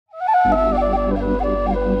My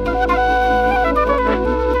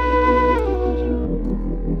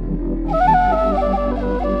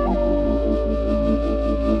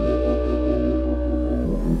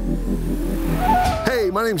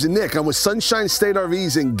name's Nick. I'm with Sunshine State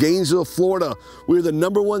RVs in Gainesville, Florida. We're the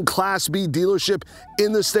 #1 Class B dealership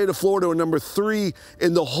in the state of Florida. We're #3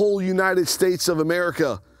 in the whole United States of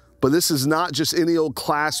America. But this is not just any old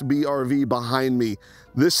Class B RV behind me.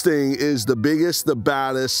 This thing is the biggest, the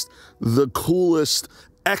baddest, the coolest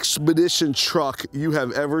expedition truck you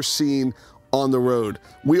have ever seen on the road.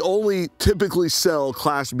 We only typically sell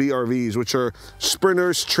Class B RVs, which are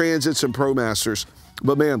Sprinters, Transits, and ProMasters.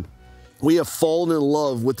 But man, we have fallen in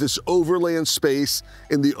love with this Overland space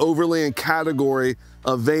in the Overland category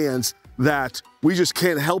of vans that we just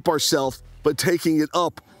can't help ourselves but taking it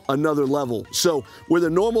up another level. So where the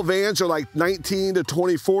normal vans are like 19 to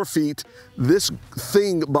 24 feet, this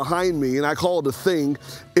thing behind me, and I call it a thing,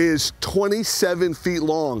 is 27 feet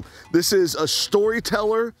long. This is a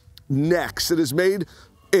Storyteller Next. It is made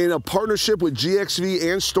in a partnership with GXV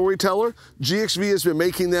and Storyteller. GXV has been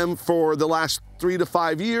making them for the last 3 to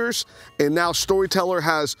 5 years, and now Storyteller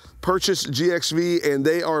has purchased GXV and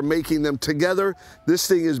they are making them together. This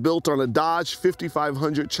thing is built on a Dodge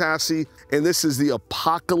 5500 chassis, and this is the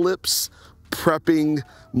apocalypse prepping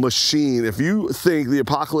machine. If you think the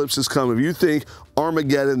apocalypse is coming, if you think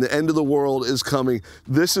Armageddon, the end of the world is coming,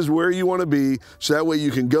 this is where you want to be, so that way you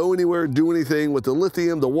can go anywhere, do anything with the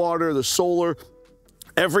lithium, the water, the solar,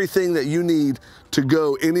 everything that you need to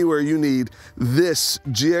go anywhere you need. This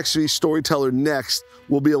GXV Storyteller Next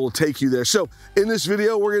will be able to take you there. So in this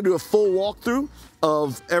video, we're gonna do a full walkthrough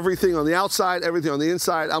of everything on the outside, everything on the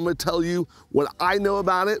inside. I'm gonna tell you what I know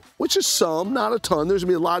about it, which is some, not a ton. There's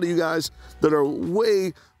gonna be a lot of you guys that are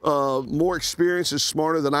way more experienced and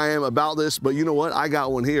smarter than I am about this, but you know what? I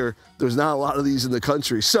got one here. There's not a lot of these in the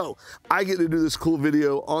country. So I get to do this cool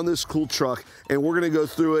video on this cool truck, and we're gonna go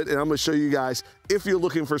through it, and I'm gonna show you guys, if you're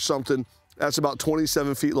looking for something that's about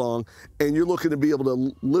 27 feet long, and you're looking to be able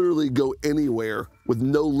to literally go anywhere with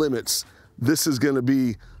no limits, this is gonna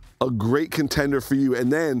be a great contender for you.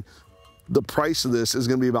 And then the price of this is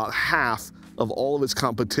gonna be about half of all of its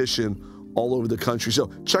competition all over the country. So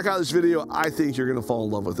check out this video. I think you're gonna fall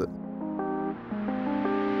in love with it.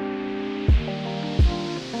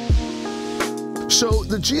 So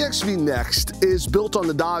the GXV Next is built on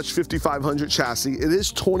the Dodge 5500 chassis. It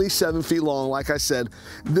is 27 feet long, like I said.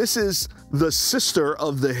 This is the sister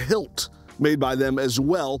of the Hilt, made by them as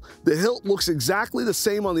well. The Hilt looks exactly the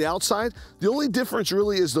same on the outside. The only difference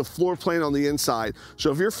really is the floor plan on the inside.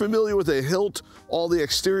 So if you're familiar with a Hilt, all the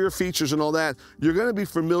exterior features and all that, you're gonna be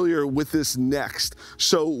familiar with this Next.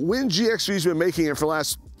 So when GXV's been making it for the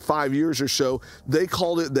last 5 years or so, they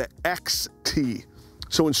called it the XT.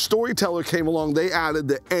 So when Storyteller came along, they added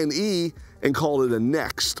the NE and called it a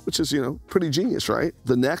Next, which is, you know, pretty genius, right?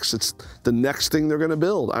 The Next, it's the next thing they're gonna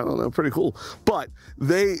build. I don't know, pretty cool. But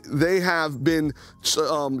they have been,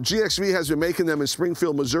 GXV has been making them in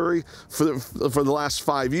Springfield, Missouri for the last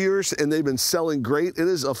 5 years, and they've been selling great. It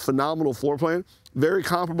is a phenomenal floor plan, very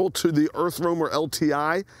comparable to the Earthroamer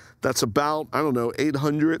LTI. That's about, I don't know,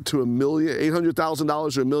 $800,000 to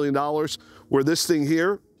 $1 million, where this thing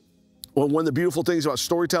here, well, one of the beautiful things about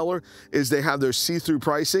Storyteller is they have their see-through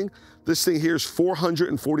pricing. This thing here is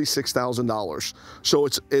 $446,000. So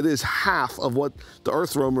it is half of what the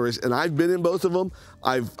Earthroamer is. And I've been in both of them.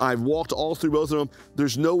 I've walked all through both of them.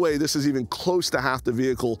 There's no way this is even close to half the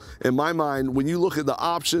vehicle. In my mind, when you look at the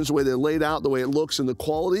options, the way they're laid out, the way it looks, and the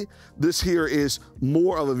quality, this here is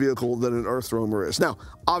more of a vehicle than an Earthroamer is. Now,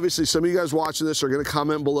 obviously, some of you guys watching this are gonna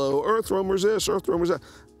comment below, Earthroamer's this, Earthroamer's that.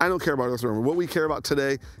 I don't care about Earthroamer. What we care about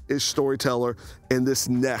today is Storyteller and this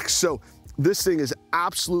Next. So this thing is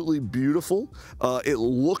absolutely beautiful. It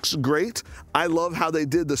looks great. I love how they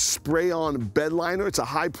did the spray-on bed liner. It's a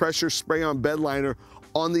high-pressure spray-on bed liner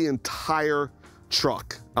on the entire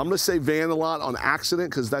truck. I'm gonna say van a lot on accident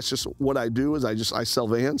because that's just what I do, is I sell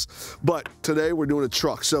vans. But today we're doing a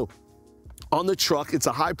truck. So on the truck, it's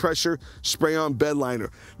a high-pressure spray-on bed liner.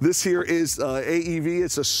 This here is AEV.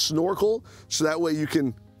 It's a snorkel, so that way you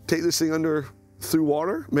can take this thing under through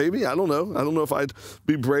water, maybe. I don't know. I don't know if I'd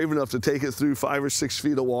be brave enough to take it through 5 or 6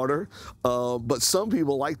 feet of water. But some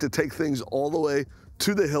people like to take things all the way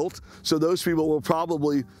to the hilt. So those people will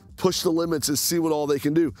probably push the limits and see what all they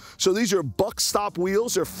can do. So these are buck stop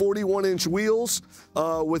wheels. They're 41-inch wheels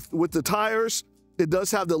with the tires. It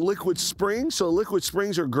does have the liquid springs, so liquid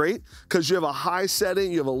springs are great because you have a high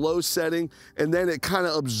setting, you have a low setting, and then it kind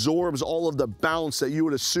of absorbs all of the bounce that you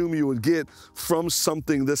would assume you would get from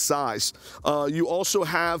something this size. You also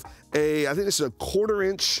have I think this is a 1/4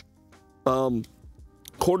 inch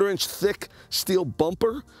 1/4-inch thick steel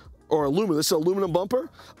bumper, or aluminum. This is an aluminum bumper.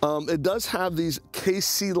 It does have these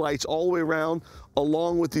KC lights all the way around,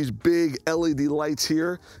 along with these big LED lights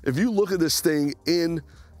here. If you look at this thing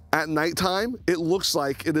at nighttime, it looks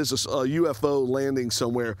like it is a UFO landing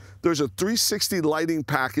somewhere. There's a 360 lighting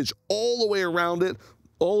package all the way around it,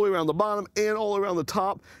 all the way around the bottom and all the way around the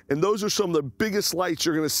top. And those are some of the biggest lights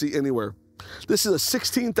you're gonna see anywhere. This is a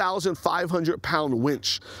 16,500 pound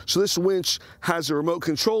winch. So this winch has a remote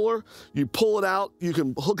controller. You pull it out, you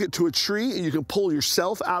can hook it to a tree and you can pull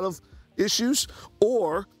yourself out of issues,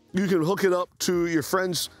 or you can hook it up to your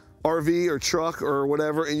friend's RV or truck or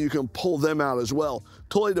whatever, and you can pull them out as well.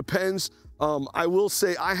 Totally depends. I will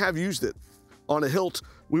say I have used it on a hilt.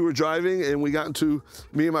 We were driving and me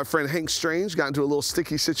and my friend Hank Strange got into a little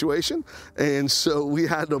sticky situation. And so we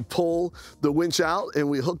had to pull the winch out and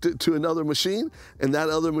we hooked it to another machine. And that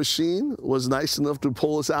other machine was nice enough to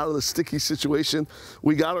pull us out of the sticky situation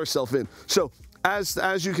we got ourselves in. So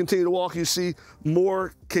as you continue to walk, you see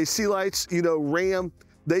more KC lights, you know, RAM.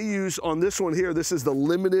 They use on this one here, this is the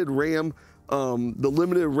limited RAM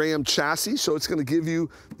chassis. So it's gonna give you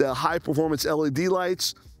the high performance LED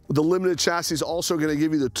lights. The limited chassis is also gonna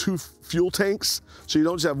give you the 2 fuel tanks. So you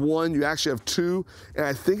don't just have one, you actually have 2. And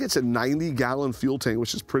I think it's a 90-gallon fuel tank,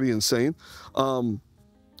 which is pretty insane.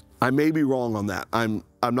 I may be wrong on that. I'm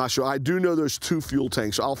not sure. I do know there's 2 fuel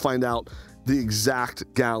tanks, so I'll find out the exact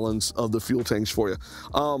gallons of the fuel tanks for you.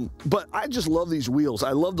 But I just love these wheels.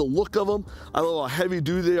 I love the look of them. I love how heavy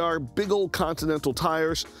duty they are, big old Continental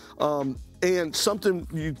tires. And something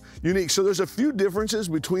unique. So there's a few differences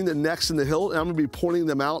between the Next and the Hilt, and I'm gonna be pointing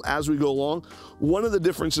them out as we go along. One of the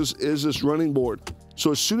differences is this running board. So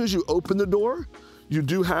as soon as you open the door, you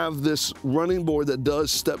do have this running board that does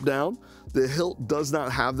step down. The Hilt does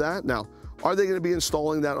not have that. Now, are they gonna be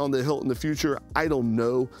installing that on the Hilt in the future? I don't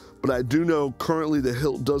know, but I do know currently the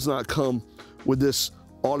Hilt does not come with this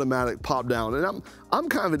automatic pop down. And I'm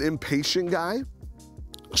kind of an impatient guy.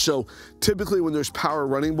 So typically when there's power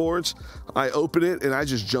running boards, I open it and I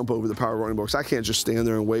just jump over the power running boards. I can't just stand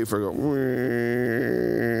there and wait for it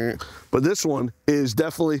to go. But this one is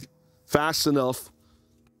definitely fast enough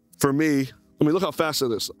for me. I mean, look how fast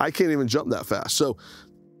it is. I can't even jump that fast. So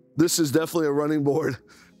this is definitely a running board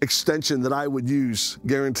extension that I would use,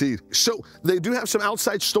 guaranteed. So they do have some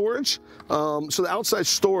outside storage. So the outside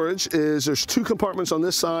storage is, there's 2 compartments on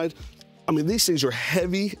this side. I mean, these things are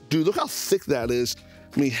heavy. Dude, look how thick that is.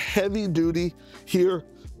 I mean, heavy duty here,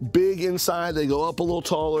 big inside. They go up a little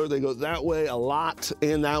taller. They go that way a lot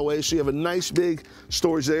and that way. So you have a nice big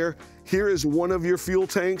storage there. Here is one of your fuel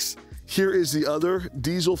tanks. Here is the other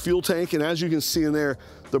diesel fuel tank. And as you can see in there,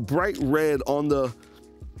 the bright red on the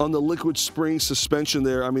liquid spring suspension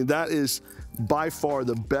there, I mean, that is by far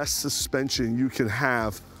the best suspension you can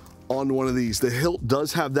have on one of these. The Hilt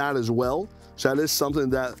does have that as well. So that is something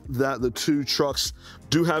that the 2 trucks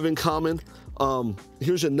do have in common.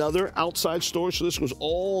 Here's another outside storage. So this goes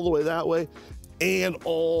all the way that way and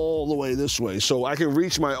all the way this way. So I can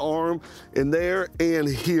reach my arm in there and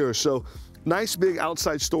here. So nice big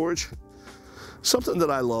outside storage. Something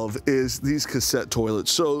that I love is these cassette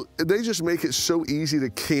toilets. So they just make it so easy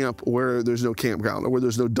to camp where there's no campground or where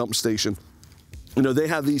there's no dump station. You know, they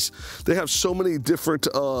have so many different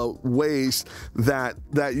ways that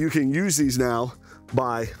you can use these now.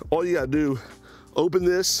 By all you gotta do, open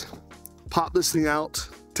this, pop this thing out,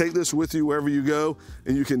 take this with you wherever you go,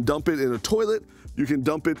 and you can dump it in a toilet, you can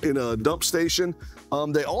dump it in a dump station.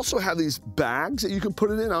 They also have these bags that you can put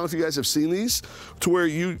it in. I don't know if you guys have seen these, to where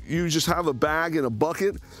you just have a bag and a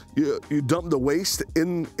bucket, you dump the waste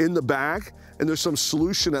in the bag, and there's some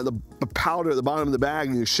solution at the powder at the bottom of the bag,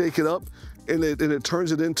 and you shake it up, and it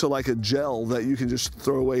turns it into like a gel that you can just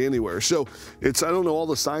throw away anywhere. So I don't know all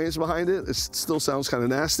the science behind it. It still sounds kind of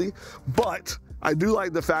nasty, but I do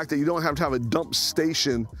like the fact that you don't have to have a dump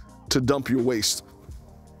station to dump your waste.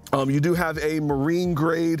 You do have a marine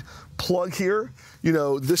grade plug here. You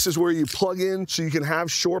know, this is where you plug in so you can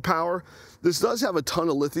have shore power. This does have a ton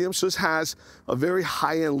of lithium. So this has a very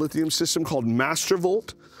high-end lithium system called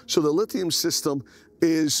Mastervolt. So the lithium system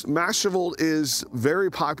Mastervolt is very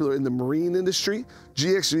popular in the marine industry.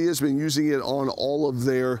 GXV has been using it on all of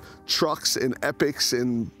their trucks and epics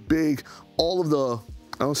and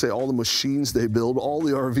I don't say all the machines they build, all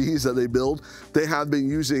the RVs that they build, they have been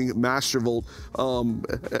using Mastervolt.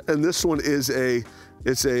 And this one is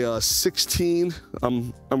it's a 16,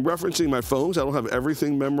 I'm referencing my phones. I don't have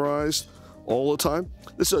everything memorized all the time.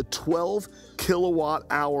 This is a 12 kilowatt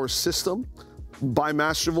hour system by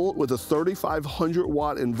Mastervolt with a 3,500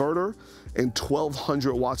 watt inverter and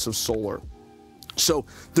 1,200 watts of solar. So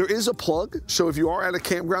there is a plug. So if you are at a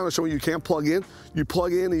campground or somewhere you can't plug in, you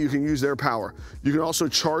plug in and you can use their power. You can also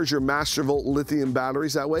charge your Master Volt lithium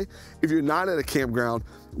batteries that way. If you're not at a campground,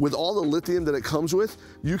 with all the lithium that it comes with,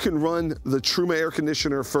 you can run the Truma air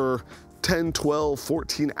conditioner for 10, 12,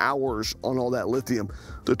 14 hours on all that lithium.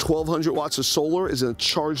 The 1200 watts of solar is gonna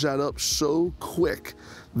charge that up so quick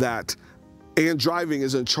that, and driving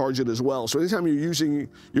is gonna charge it as well. So anytime you're using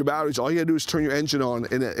your batteries, all you gotta do is turn your engine on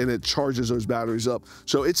and it charges those batteries up.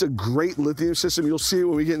 So it's a great lithium system. You'll see it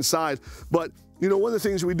when we get inside. But you know, one of the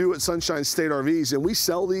things we do at Sunshine State RVs, and we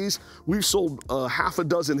sell these, we've sold half a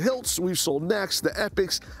dozen Hilts, we've sold Necks, the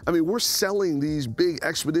Epics. I mean, we're selling these big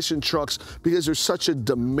expedition trucks because there's such a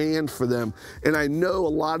demand for them. And I know a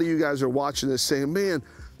lot of you guys are watching this saying, man,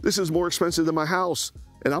 this is more expensive than my house.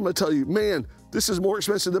 And I'm gonna tell you, man, this is more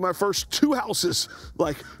expensive than my first 2 houses,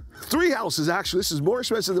 like 3 houses actually. This is more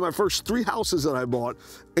expensive than my first 3 houses that I bought.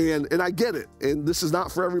 And I get it. And this is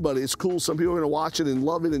not for everybody. It's cool. Some people are gonna watch it and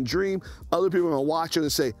love it and dream. Other people are gonna watch it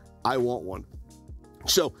and say, I want one.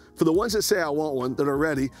 So for the ones that say I want one, that are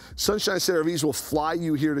ready, Sunshine State RVs will fly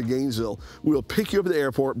you here to Gainesville. We will pick you up at the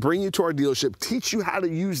airport, bring you to our dealership, teach you how to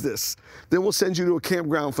use this. Then we'll send you to a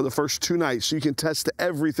campground for the first 2 nights so you can test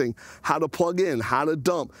everything, how to plug in, how to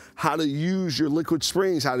dump, how to use your liquid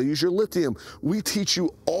springs, how to use your lithium. We teach you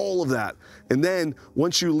all of that. And then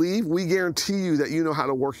once you leave, we guarantee you that you know how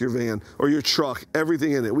to work your van or your truck,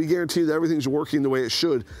 everything in it. We guarantee you that everything's working the way it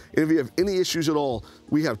should. And if you have any issues at all,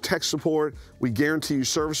 we have tech support. We guarantee you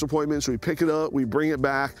service appointments. We pick it up, we bring it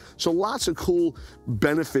back. So lots of cool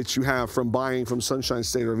benefits you have from buying from Sunshine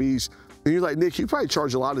State RVs. And you're like, Nick, you probably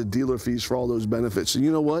charge a lot of dealer fees for all those benefits. And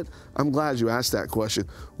you know what? I'm glad you asked that question.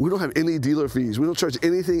 We don't have any dealer fees. We don't charge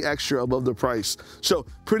anything extra above the price. So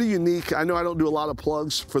pretty unique. I know I don't do a lot of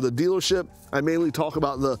plugs for the dealership. I mainly talk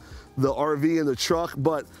about the RV and the truck,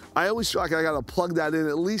 but I always feel like I gotta plug that in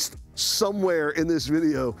at least somewhere in this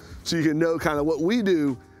video so you can know kind of what we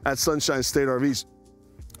do at Sunshine State RVs.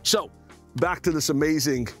 So back to this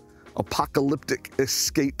amazing apocalyptic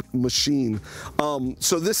escape machine.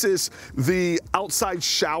 So this is the outside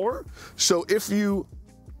shower. So if you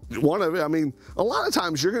want to, I mean, a lot of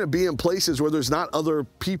times you're going to be in places where there's not other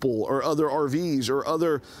people or other RVs or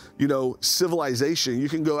other, you know, civilization. You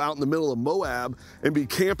can go out in the middle of Moab and be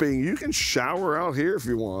camping. You can shower out here if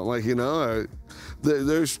you want. Like, you know,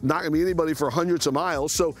 there's not going to be anybody for hundreds of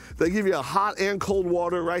miles. So they give you a hot and cold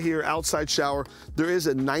water right here, outside shower. There is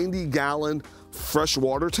a 90-gallon fresh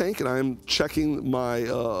water tank, and I'm checking my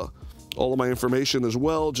all of my information as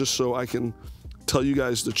well, just so I can tell you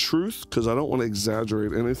guys the truth, because I don't want to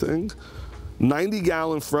exaggerate anything.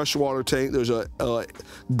 90-gallon fresh water tank. There's a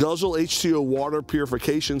Guzzle H2O water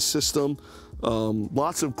purification system.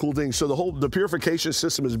 Lots of cool things. So the purification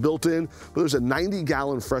system is built in, but there's a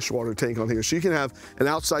 90-gallon freshwater tank on here. So you can have an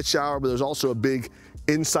outside shower, but there's also a big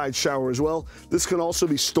inside shower as well. This can also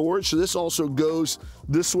be storage. So this also goes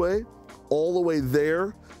this way, all the way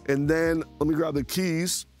there. And then let me grab the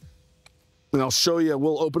keys and I'll show you.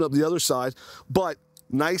 We'll open up the other side, but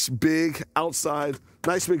nice big outside,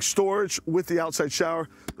 nice big storage with the outside shower.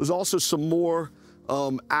 There's also some more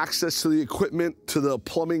access to the equipment, to the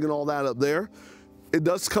plumbing and all that up there. It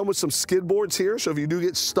does come with some skid boards here, so if you do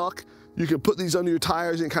get stuck, you can put these under your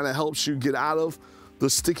tires and it kind of helps you get out of the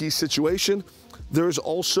sticky situation. There's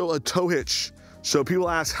also a tow hitch. So people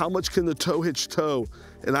ask, how much can the tow hitch tow?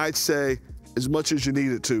 And I'd say as much as you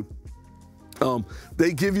need it to.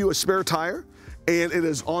 They give you a spare tire and it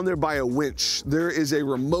is on there by a winch. There is a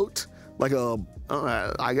remote, like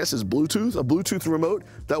I guess it's Bluetooth, a Bluetooth remote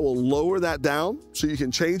that will lower that down so you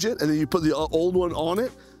can change it, and then you put the old one on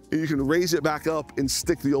it and you can raise it back up and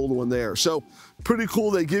stick the old one there. So pretty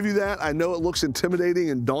cool they give you that. I know it looks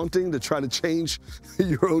intimidating and daunting to try to change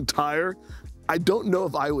your own tire. I don't know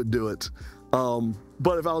if I would do it.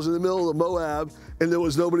 But if I was in the middle of the Moab and there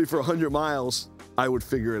was nobody for 100 miles, I would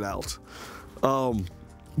figure it out.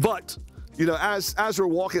 But you know, as we're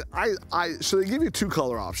walking, so they give you 2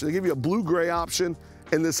 color options. They give you a blue-gray option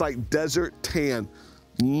and this like desert tan.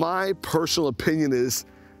 My personal opinion is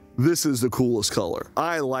this is the coolest color.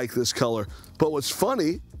 I like this color. But what's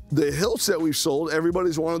funny, the Hilts that we've sold,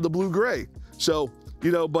 everybody's wanted the blue-gray. So,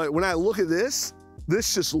 you know, but when I look at this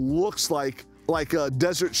just looks like a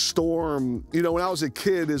Desert Storm. You know, when I was a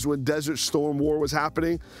kid is when Desert Storm War was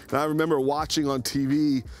happening. And I remember watching on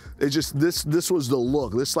TV, it just, this was the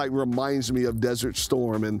look. This like reminds me of Desert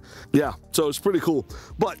Storm. And yeah, so it's pretty cool.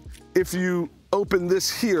 But if you open this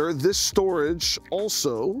here, this storage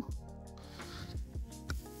also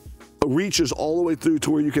reaches all the way through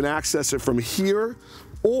to where you can access it from here,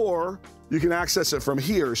 or you can access it from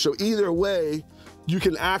here. So either way, you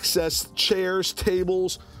can access chairs,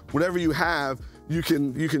 tables, whatever you have, you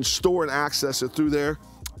can store and access it through there.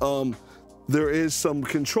 There is some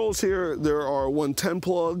controls here. There are 110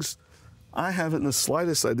 plugs. I haven't the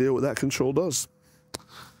slightest idea what that control does.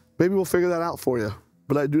 Maybe we'll figure that out for you,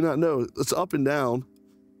 but I do not know. It's up and down.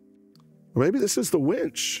 Or maybe this is the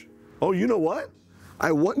winch. Oh, you know what?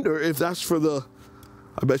 I wonder if that's for the,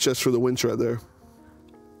 I bet you that's for the winch right there.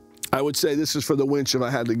 I would say this is for the winch if I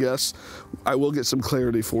had to guess. I will get some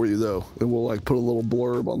clarity for you though, and we'll like put a little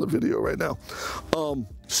blurb on the video right now.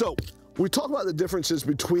 So we talk about the differences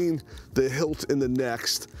between the hilt and the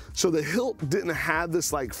Next. So the hilt didn't have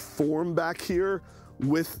this like form back here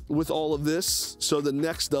with all of this, so the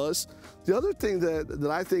Next does. The other thing that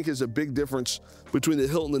I think is a big difference between the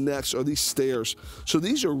hilt and the Next are these stairs. So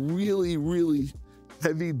these are really, really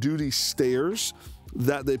heavy duty stairs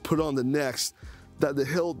that they put on the Next. That the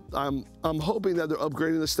hilt, I'm hoping that they're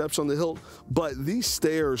upgrading the steps on the hilt, but these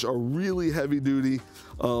stairs are really heavy duty,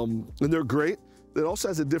 and they're great. It also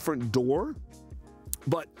has a different door,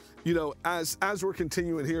 but you know, as we're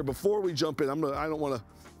continuing here, before we jump in, I don't want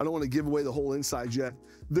to give away the whole inside yet.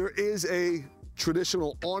 There is a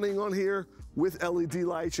traditional awning on here with LED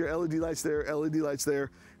lights. Your LED lights there, LED lights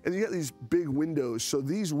there, and you got these big windows. So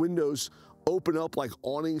these windows open up like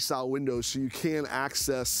awning style windows, so you can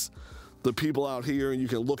access the people out here and you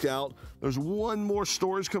can look out. There's one more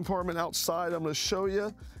storage compartment outside I'm gonna show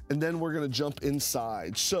you, and then we're gonna jump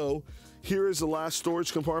inside. So here is the last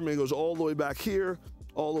storage compartment. It goes all the way back here,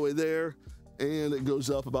 all the way there, and it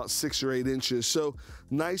goes up about 6 or 8 inches. So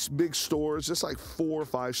nice big storage, just like 4 or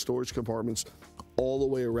 5 storage compartments all the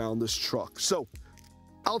way around this truck. So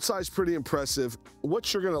outside's pretty impressive.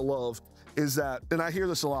 What you're gonna love is that, and I hear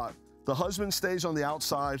this a lot, the husband stays on the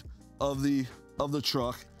outside of the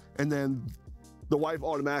truck, and then the wife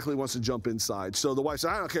automatically wants to jump inside. So the wife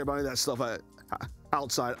says, I don't care about any of that stuff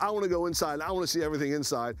outside. I want to go inside. I want to see everything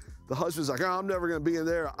inside. The husband's like, oh, I'm never going to be in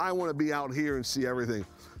there. I want to be out here and see everything.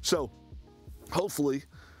 So hopefully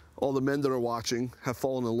all the men that are watching have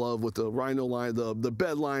fallen in love with the Rhino line, the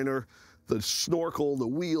bed liner, the snorkel, the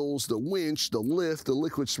wheels, the winch, the lift, the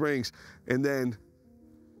liquid springs, and then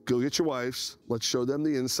go get your wives. Let's show them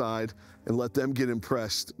the inside and let them get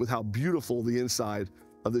impressed with how beautiful the inside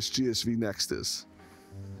of this GXV Next is.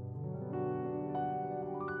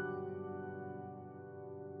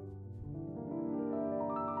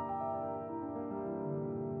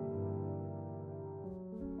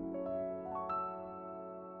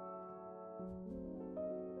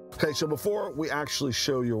 Okay, so before we actually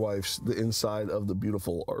show your wives the inside of the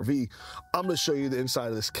beautiful RV, I'm gonna show you the inside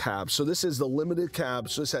of this cab. So this is the limited cab,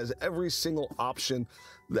 so this has every single option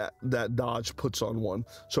that Dodge puts on one.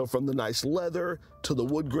 So from the nice leather, to the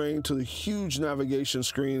wood grain, to the huge navigation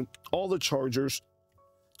screen, all the chargers,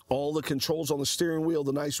 all the controls on the steering wheel,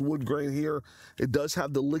 the nice wood grain here. It does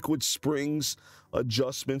have the liquid springs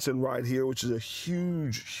adjustments and right here, which is a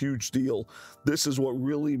huge, huge deal. This is what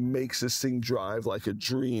really makes this thing drive like a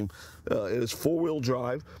dream. It is 4-wheel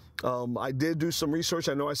drive. I did do some research.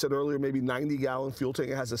 I know I said earlier, maybe 90-gallon fuel tank.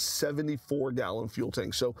 It has a 74-gallon fuel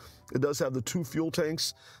tank. So it does have the 2 fuel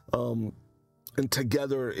tanks. And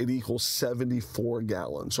together it equals 74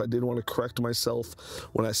 gallons. So I did want to correct myself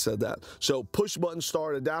when I said that. So push button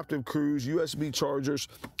start, adaptive cruise, USB chargers,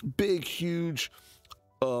 big, huge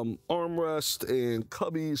armrest and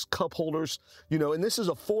cubbies, cup holders, you know, and this is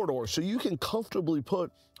a 4-door, so you can comfortably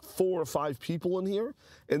put 4 or 5 people in here.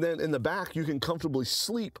 And then in the back, you can comfortably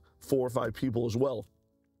sleep 4 or 5 people as well.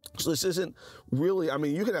 So this isn't really, I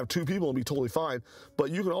mean, you can have 2 people and be totally fine, but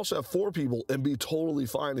you can also have 4 people and be totally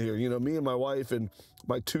fine here. You know, me and my wife and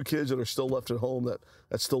my 2 kids that are still left at home that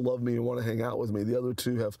still love me and want to hang out with me. The other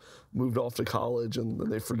 2 have moved off to college and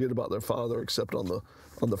they forget about their father except on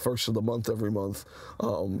the first of the month every month.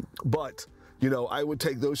 But you know, I would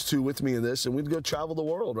take those 2 with me in this and we'd go travel the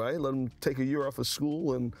world, right? Let them take a year off of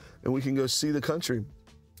school and we can go see the country.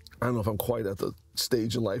 I don't know if I'm quite at the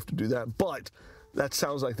stage in life to do that, but that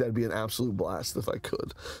sounds like that'd be an absolute blast if I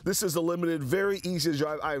could. This is a limited, very easy to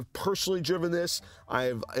drive. I've personally driven this.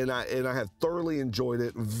 I have thoroughly enjoyed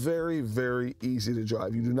it. Very, very easy to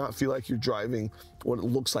drive. You do not feel like you're driving what it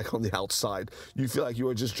looks like on the outside. You feel like you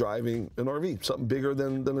are just driving an RV, something bigger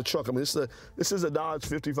than a truck. I mean, this is a Dodge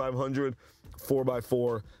 5500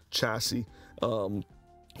 4x4 chassis.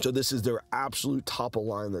 So this is their absolute top of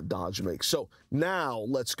line that Dodge makes. So now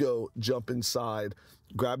let's go jump inside,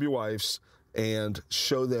 grab your wives, and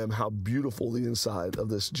show them how beautiful the inside of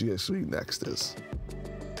this GXV Next is.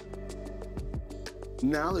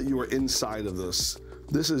 Now that you are inside of this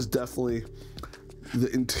is definitely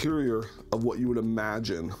the interior of what you would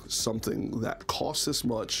imagine something that costs this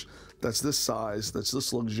much, that's this size, that's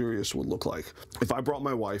this luxurious would look like. If I brought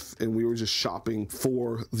my wife and we were just shopping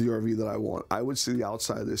for the RV that I want, I would see the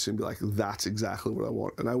outside of this and be like, that's exactly what I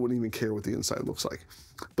want. And I wouldn't even care what the inside looks like.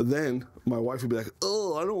 But then my wife would be like,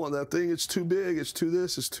 oh, I don't want that thing. It's too big. It's too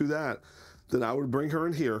this, it's too that. Then I would bring her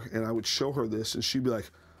in here and I would show her this and she'd be like,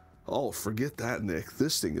 oh, forget that, Nick.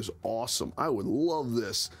 This thing is awesome. I would love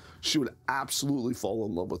this. She would absolutely fall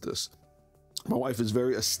in love with this. My wife is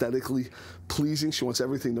very aesthetically pleasing. She wants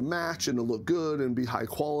everything to match and to look good and be high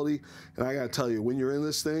quality. And I gotta tell you, when you're in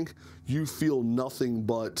this thing, you feel nothing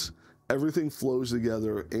but everything flows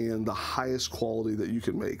together and the highest quality that you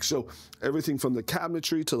can make. So everything from the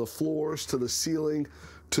cabinetry to the floors to the ceiling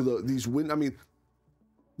to these windows. I mean,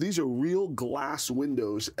 these are real glass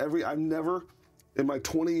windows. I've never, in my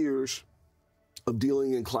 20 years of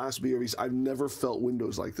dealing in Class B RVs, I've never felt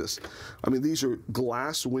windows like this. I mean, these are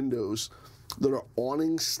glass windows that are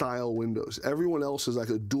awning style windows. Everyone else is like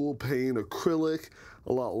a dual pane acrylic,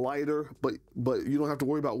 a lot lighter, but you don't have to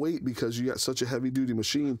worry about weight because you got such a heavy duty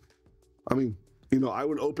machine. I mean, you know, I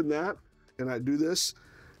would open that and I'd do this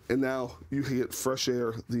and now you can get fresh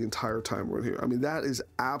air the entire time we're in here. I mean, that is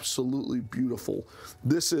absolutely beautiful.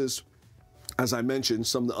 This is, as I mentioned,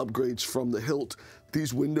 some of the upgrades from the Hilt.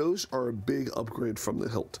 These windows are a big upgrade from the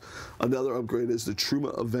Hilt. Another upgrade is the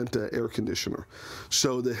Truma Aventa air conditioner.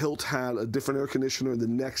 So the Hilt had a different air conditioner. The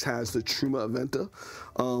Next has the Truma Aventa.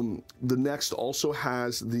 The Next also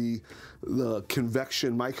has the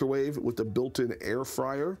convection microwave with the built-in air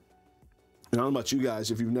fryer. And I don't know about you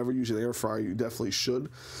guys, if you've never used an air fryer, you definitely should.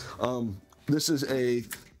 This is a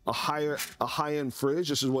high-end fridge.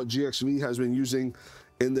 This is what GXV has been using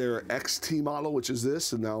in their XT model, which is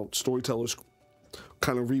this, and now Storyteller's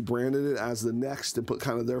kind of rebranded it as the Next and put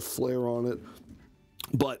kind of their flair on it.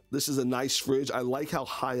 But this is a nice fridge. I like how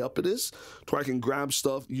high up it is to where I can grab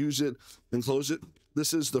stuff, use it, and close it.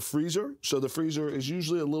 This is the freezer. So the freezer is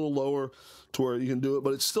usually a little lower to where you can do it,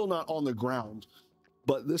 but it's still not on the ground.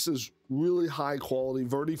 But this is really high quality.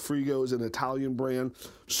 Vertifrigo is an Italian brand,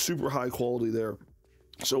 super high quality there.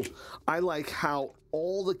 So I like how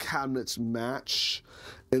all the cabinets match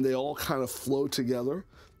and they all kind of flow together.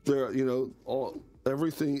 They're, you know,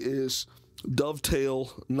 everything is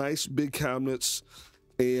dovetail, nice big cabinets,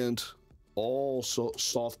 and all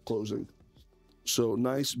soft closing. So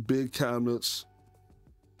nice big cabinets.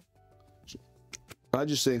 I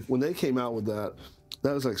just think when they came out with that,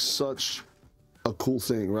 that is like such a cool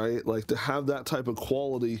thing, right? Like to have that type of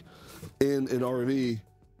quality in an RV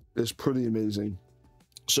is pretty amazing.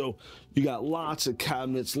 So you got lots of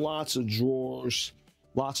cabinets, lots of drawers,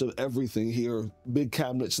 lots of everything here, big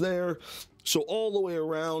cabinets there. So all the way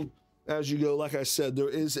around as you go, like I said, there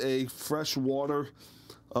is a fresh water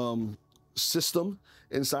system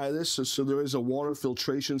inside of this. So there is a water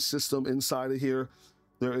filtration system inside of here.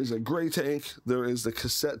 There is a gray tank. There is the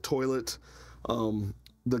cassette toilet.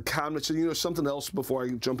 The cabinets, and you know, something else before I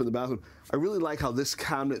jump in the bathroom, I really like how this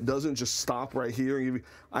cabinet doesn't just stop right here.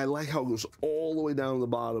 I like how it goes all the way down to the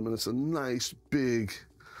bottom, and it's a nice big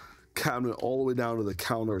cabinet all the way down to the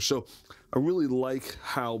counter. So I really like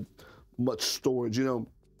how much storage, you know,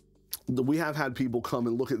 we have had people come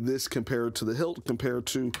and look at this compared to the Hilt, compared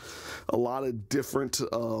to a lot of different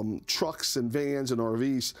trucks and vans and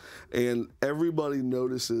RVs, and everybody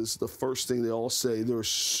notices the first thing they all say, there's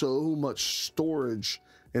so much storage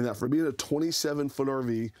in that. For being a 27-foot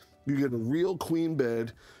RV, you get a real queen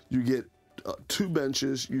bed, you get 2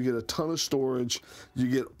 benches, you get a ton of storage, you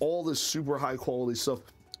get all this super high quality stuff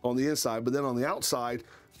on the inside, but then on the outside,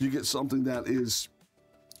 you get something that is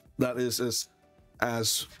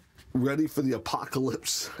as ready for the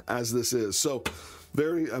apocalypse as this is. So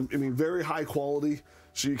very high quality.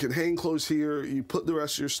 So you can hang clothes here, you put the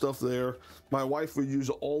rest of your stuff there. My wife would use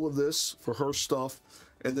all of this for her stuff,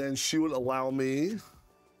 and then she would allow me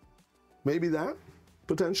maybe that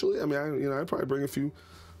potentially. I mean, I'd probably bring a few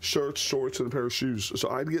shirts, shorts, and a pair of shoes. So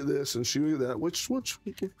I'd get this and she would get that, which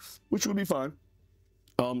would be fine.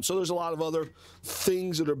 So there's a lot of other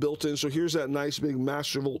things that are built in. So here's that nice big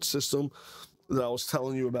Mastervolt system that I was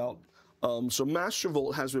telling you about. So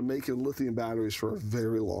Mastervolt has been making lithium batteries for a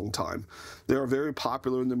very long time. They are very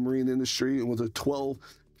popular in the marine industry, and with a 12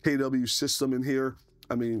 kW system in here,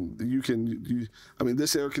 I mean,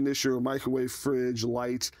 this air conditioner, microwave, fridge,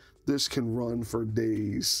 lights, this can run for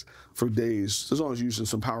days, as long as you're using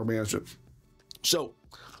some power management. So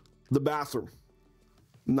the bathroom,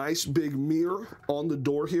 nice big mirror on the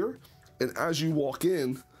door here, and as you walk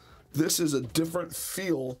in, this is a different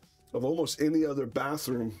feel of almost any other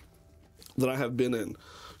bathroom that I have been in.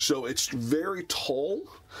 So it's very tall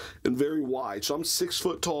and very wide. So I'm 6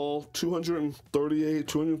 foot tall, 238,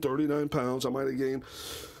 239 pounds. I might have gained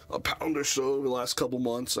a pound or so over the last couple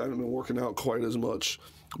months. I haven't been working out quite as much,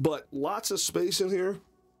 but lots of space in here.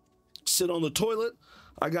 Sit on the toilet.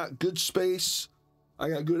 I got good space. I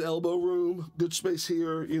got good elbow room, good space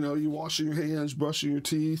here. You know, you're washing your hands, brushing your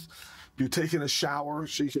teeth. You're taking a shower,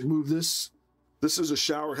 so you can move this. This is a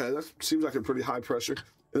shower head. That seems like a pretty high pressure.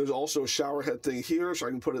 And there's also a shower head thing here, so I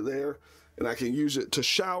can put it there, and I can use it to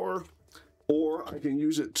shower, or I can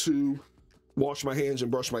use it to wash my hands and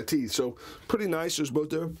brush my teeth. So pretty nice. There's both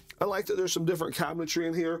there. I like that there's some different cabinetry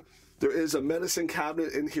in here. There is a medicine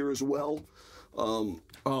cabinet in here as well.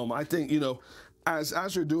 I think, you know, as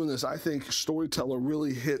they're doing this, I think Storyteller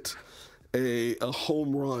really hit a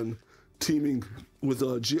home run teaming with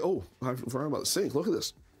a oh, I forgot about the sink. Look at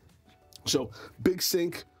this. So big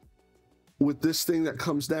sink with this thing that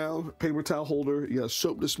comes down, paper towel holder, you got a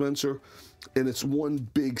soap dispenser, and it's one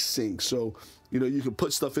big sink. So, you know, you can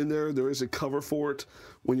put stuff in there. There is a cover for it.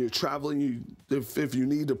 When you're traveling, if you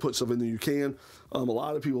need to put stuff in there, you can. A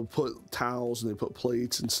lot of people put towels and they put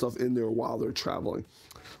plates and stuff in there while they're traveling.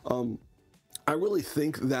 I really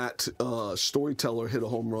think that Storyteller hit a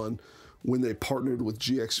home run when they partnered with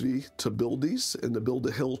GXV to build these, and to build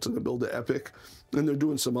the Hilt and to build the Epic, and they're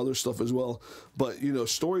doing some other stuff as well. But, you know,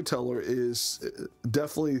 Storyteller is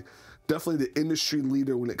definitely the industry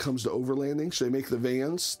leader when it comes to overlanding. So they make the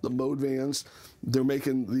vans, the mode vans. They're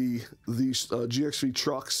making these GXV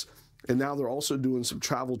trucks, and now they're also doing some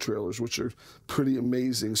travel trailers, which are pretty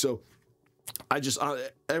amazing. So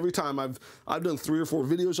every time I've done 3 or 4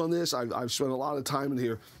 videos on this, I've spent a lot of time in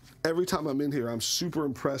here. Every time I'm in here, I'm super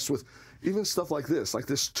impressed with even stuff like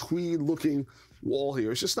this tweed looking wall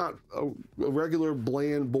here. It's just not a regular,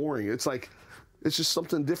 bland, boring. It's like, it's just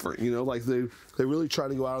something different, you know, like they really try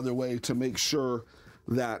to go out of their way to make sure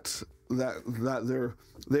that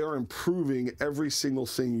they are improving every single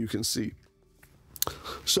thing you can see.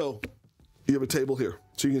 So you have a table here.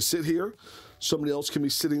 So you can sit here. Somebody else can be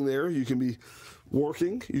sitting there. You can be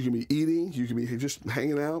working, you can be eating, you can be just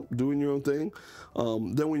hanging out, doing your own thing.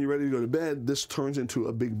 Then when you're ready to go to bed, this turns into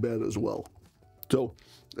a big bed as well. So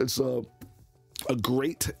it's a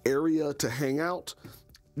great area to hang out.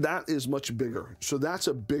 That is much bigger. So that's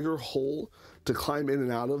a bigger hole to climb in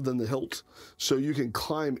and out of than the Hilt. So you can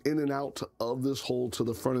climb in and out of this hole to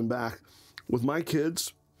the front and back. With my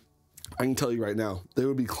kids, I can tell you right now, they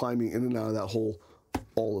would be climbing in and out of that hole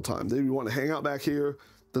all the time. They would want to hang out back here,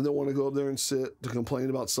 then they'll want to go up there and sit to complain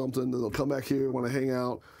about something, then they'll come back here, want to hang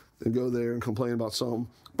out, and go there and complain about something.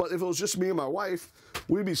 But if it was just me and my wife,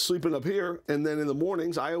 we'd be sleeping up here, and then in the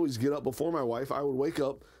mornings, I always get up before my wife. I would wake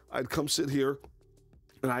up, I'd come sit here,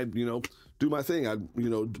 and I'd, you know, do my thing. I'd, you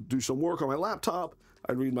know, do some work on my laptop,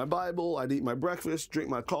 I'd read my Bible, I'd eat my breakfast, drink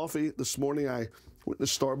my coffee. This morning, I went to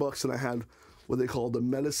Starbucks, and I had what they call the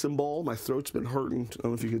medicine ball. My throat's been hurting, I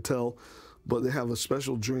don't know if you could tell, but they have a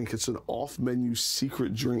special drink. It's an off-menu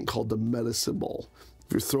secret drink called the medicine ball.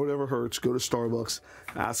 If your throat ever hurts, go to Starbucks,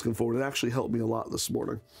 ask them for it. It actually helped me a lot this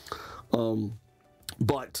morning. And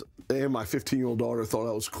my 15-year-old daughter thought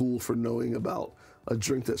I was cool for knowing about a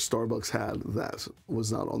drink that Starbucks had that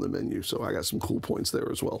was not on the menu. So I got some cool points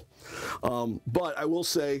there as well. But I will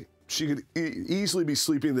say she could easily be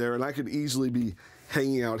sleeping there, and I could easily be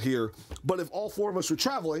hanging out here. But if all 4 of us were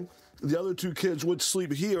traveling, the other 2 kids would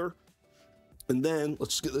sleep here. And then,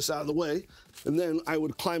 let's get this out of the way, and then I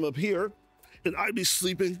would climb up here, and I'd be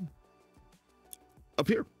sleeping up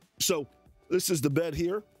here. So this is the bed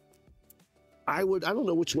here. I don't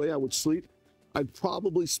know which way I would sleep. I'd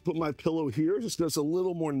probably put my pillow here, just because it's a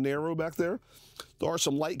little more narrow back there. There are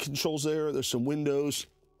some light controls there. There's some windows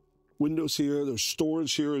here. There's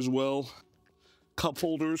storage here as well. Cup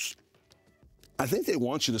holders. I think they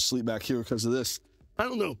want you to sleep back here because of this. I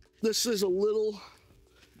don't know. This is a little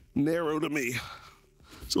narrow to me.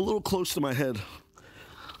 It's a little close to my head.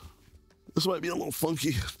 This might be a little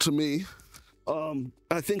funky to me.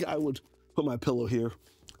 I think I would put my pillow here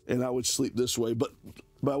and I would sleep this way, but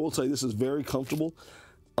I will tell you, this is very comfortable.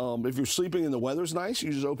 If you're sleeping and the weather's nice,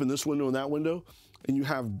 you just open this window and that window, and you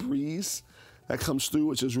have breeze that comes through,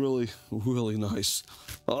 which is really, really nice.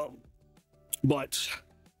 But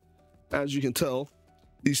as you can tell,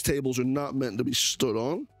 these tables are not meant to be stood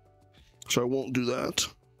on, so I won't do that.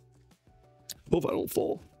 Hope I don't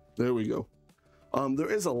fall. There we go. There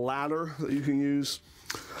is a ladder that you can use.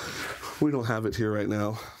 We don't have it here right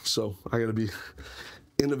now, so I gotta be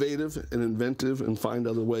innovative and inventive and find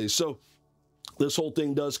other ways. So this whole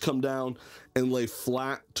thing does come down and lay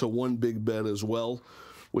flat to one big bed as well,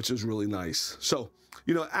 which is really nice. So,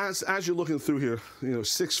 you know, as you're looking through here, you know,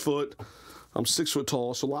 6 foot, I'm 6 foot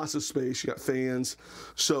tall, so lots of space. You got fans.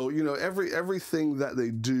 So, you know, everything that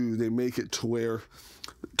they do, they make it to where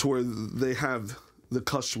they have the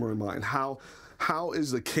customer in mind. How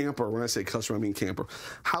is the camper, when I say customer, I mean camper,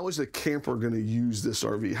 how is the camper going to use this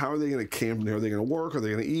RV? How are they going to camp in there? Are they going to work? Are they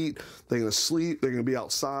going to eat? Are they going to sleep? They're going to be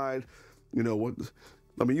outside? You know what?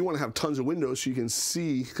 I mean, you want to have tons of windows so you can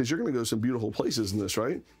see, because you're going to go to some beautiful places in this,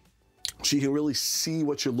 right? So you can really see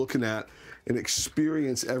what you're looking at and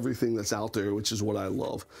experience everything that's out there, which is what I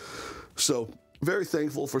love. So very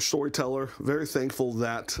thankful for Storyteller. Very thankful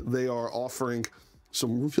that they are offering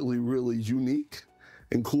some really, really unique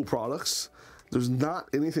and cool products. There's not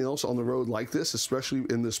anything else on the road like this, especially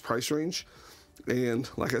in this price range. And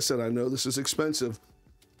like I said, I know this is expensive,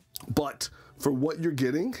 but for what you're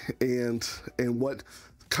getting and what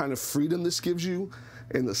kind of freedom this gives you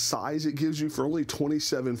and the size it gives you for only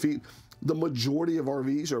 27 feet, the majority of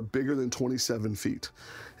RVs are bigger than 27 feet.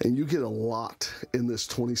 And you get a lot in this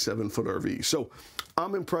 27-foot RV. So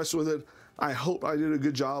I'm impressed with it. I hope I did a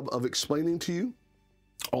good job of explaining to you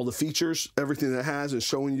all the features, everything that it has, and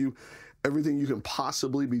showing you everything you can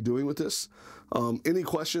possibly be doing with this. Any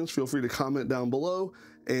questions, feel free to comment down below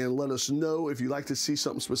and let us know. If you'd like to see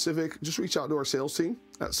something specific, just reach out to our sales team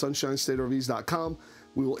at sunshinestatervs.com.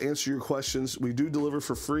 We will answer your questions. We do deliver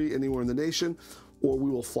for free anywhere in the nation, or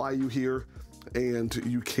we will fly you here and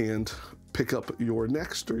you can pick up your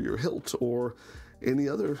Next or your Hilt or any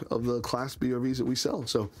other of the Class B RVs that we sell.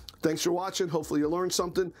 So thanks for watching. Hopefully you learned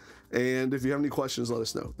something. And if you have any questions, let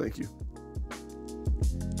us know. Thank you.